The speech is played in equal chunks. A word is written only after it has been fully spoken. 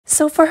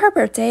So for her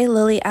birthday,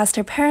 Lillie asked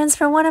her parents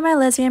for one of my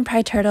lesbian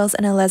pride turtles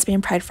and a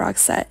lesbian pride frog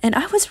set. And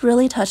I was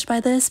really touched by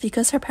this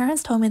because her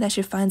parents told me that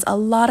she finds a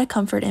lot of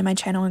comfort in my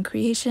channel and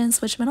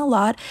creations, which meant a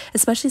lot,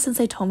 especially since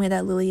they told me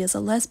that Lillie is a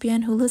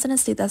lesbian who lives in a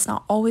state that's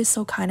not always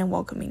so kind and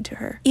welcoming to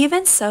her.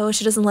 Even so,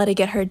 she doesn't let it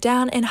get her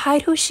down and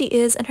hide who she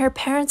is, and her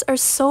parents are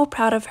so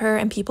proud of her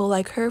and people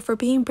like her for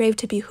being brave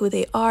to be who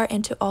they are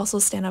and to also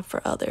stand up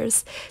for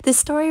others. This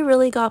story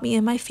really got me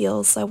in my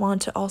feels, so I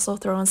wanted to also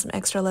throw in some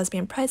extra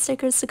lesbian pride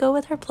stickers to go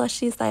with her plushies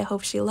that I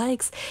hope she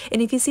likes.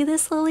 And if you see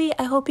this, Lillie,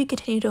 I hope you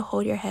continue to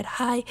hold your head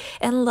high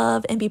and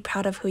love and be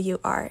proud of who you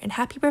are. And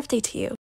happy birthday to you.